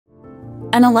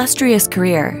An illustrious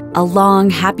career, a long,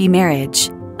 happy marriage,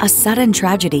 a sudden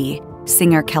tragedy.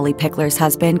 Singer Kellie Pickler's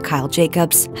husband, Kyle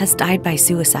Jacobs, has died by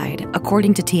suicide,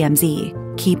 according to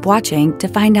TMZ. Keep watching to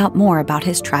find out more about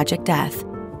his tragic death.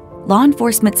 Law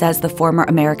enforcement says the former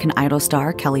American Idol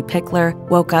star, Kellie Pickler,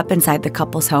 woke up inside the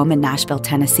couple's home in Nashville,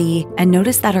 Tennessee, and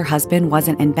noticed that her husband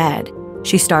wasn't in bed.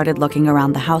 She started looking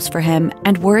around the house for him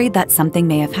and worried that something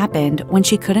may have happened when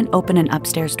she couldn't open an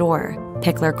upstairs door.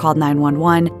 Pickler called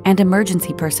 911 and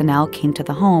emergency personnel came to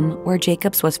the home where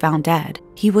Jacobs was found dead.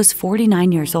 He was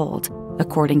 49 years old.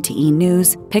 According to E!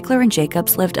 News, Pickler and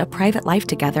Jacobs lived a private life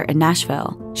together in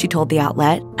Nashville. She told the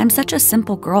outlet, "I'm such a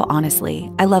simple girl,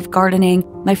 honestly. I love gardening.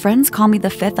 My friends call me the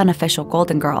 5th unofficial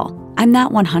Golden Girl. I'm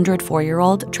that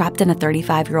 104-year-old trapped in a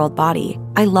 35-year-old body.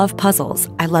 I love puzzles.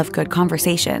 I love good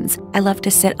conversations. I love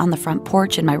to sit on the front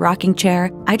porch in my rocking chair.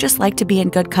 I just like to be in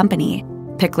good company."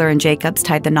 Pickler and Jacobs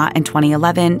tied the knot in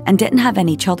 2011 and didn't have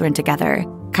any children together.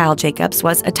 Kyle Jacobs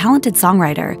was a talented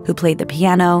songwriter who played the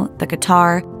piano, the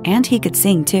guitar, and he could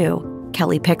sing too.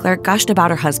 Kellie Pickler gushed about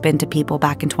her husband to people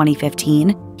back in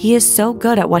 2015. "He is so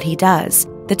good at what he does."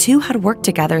 The two had worked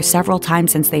together several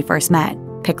times since they first met.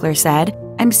 Pickler said,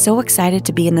 "I'm so excited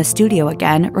to be in the studio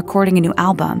again, recording a new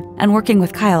album, and working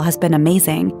with Kyle has been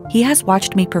amazing. He has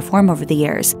watched me perform over the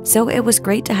years, so it was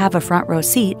great to have a front row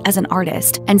seat as an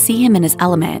artist and see him in his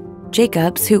element."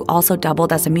 Jacobs, who also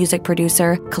doubled as a music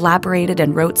producer, collaborated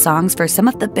and wrote songs for some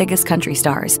of the biggest country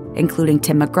stars, including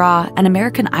Tim McGraw and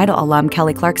American Idol alum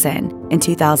Kelly Clarkson. In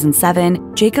 2007,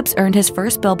 Jacobs earned his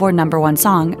first Billboard #1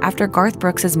 song after Garth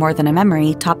Brooks' More Than a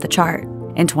Memory topped the chart.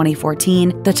 In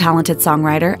 2014, the talented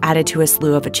songwriter added to his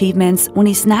slew of achievements when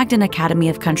he snagged an Academy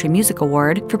of Country Music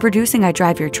Award for producing I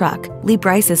Drive Your Truck, Lee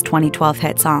Brice's 2012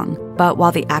 hit song. But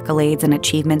while the accolades and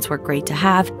achievements were great to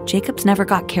have, Jacobs never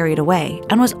got carried away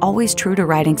and was always true to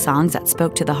writing songs that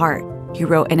spoke to the heart. He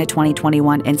wrote in a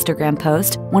 2021 Instagram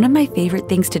post, "One of my favorite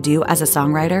things to do as a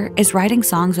songwriter is writing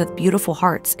songs with beautiful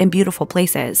hearts in beautiful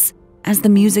places." As the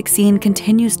music scene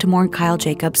continues to mourn Kyle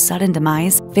Jacobs' sudden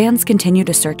demise, fans continue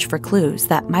to search for clues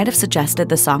that might have suggested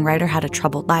the songwriter had a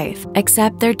troubled life,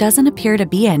 except there doesn't appear to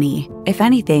be any. If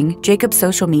anything, Jacobs'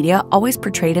 social media always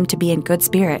portrayed him to be in good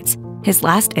spirits. His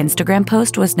last Instagram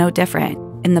post was no different.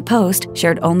 In the post,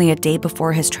 shared only a day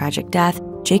before his tragic death,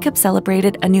 Jacobs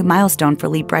celebrated a new milestone for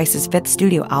Lee Brice's 5th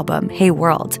studio album, Hey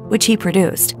World, which he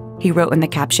produced. He wrote in the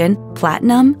caption,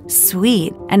 "Platinum?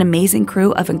 Sweet. An amazing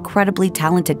crew of incredibly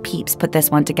talented peeps put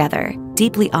this one together.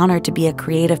 Deeply honored to be a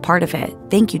creative part of it.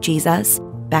 Thank you, Jesus."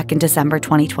 Back in December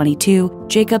 2022,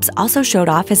 Jacobs also showed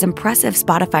off his impressive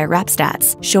Spotify rap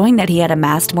stats, showing that he had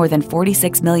amassed more than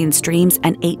 46 million streams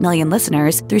and 8 million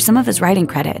listeners through some of his writing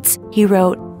credits. He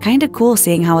wrote, "Kinda cool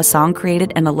seeing how a song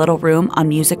created in a little room on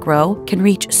Music Row can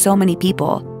reach so many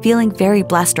people. Feeling very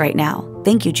blessed right now.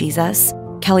 Thank you, Jesus."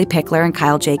 Kellie Pickler and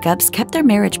Kyle Jacobs kept their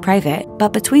marriage private,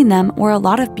 but between them were a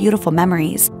lot of beautiful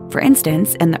memories. For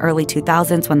instance, in the early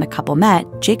 2000s when the couple met,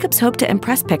 Jacobs hoped to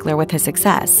impress Pickler with his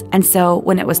success, and so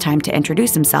when it was time to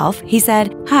introduce himself, he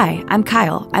said, "Hi, I'm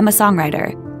Kyle, I'm a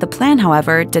songwriter." The plan,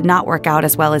 however, did not work out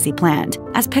as well as he planned,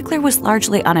 as Pickler was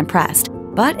largely unimpressed.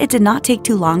 But it did not take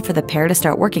too long for the pair to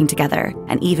start working together,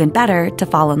 and even better, to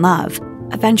fall in love.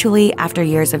 Eventually, after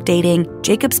years of dating,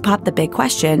 Jacobs popped the big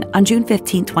question on June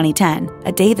 15, 2010,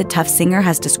 a day the tough singer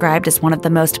has described as one of the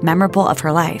most memorable of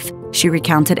her life. She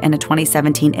recounted in a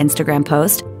 2017 Instagram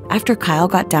post, "After Kyle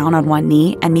got down on one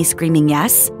knee and me screaming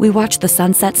yes, we watched the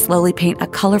sunset slowly paint a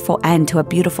colorful end to a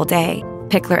beautiful day."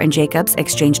 Pickler and Jacobs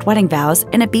exchanged wedding vows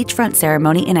in a beachfront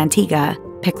ceremony in Antigua.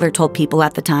 Pickler told People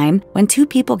at the time, "When two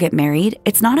people get married,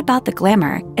 it's not about the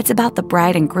glamour, it's about the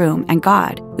bride and groom and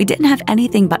God. We didn't have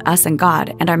anything but us and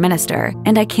God and our minister,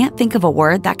 and I can't think of a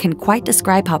word that can quite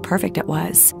describe how perfect it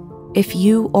was." If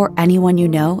you or anyone you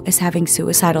know is having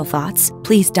suicidal thoughts,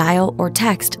 please dial or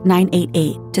text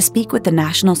 988 to speak with the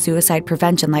National Suicide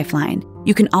Prevention Lifeline.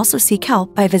 You can also seek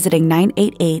help by visiting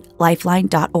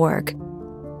 988lifeline.org.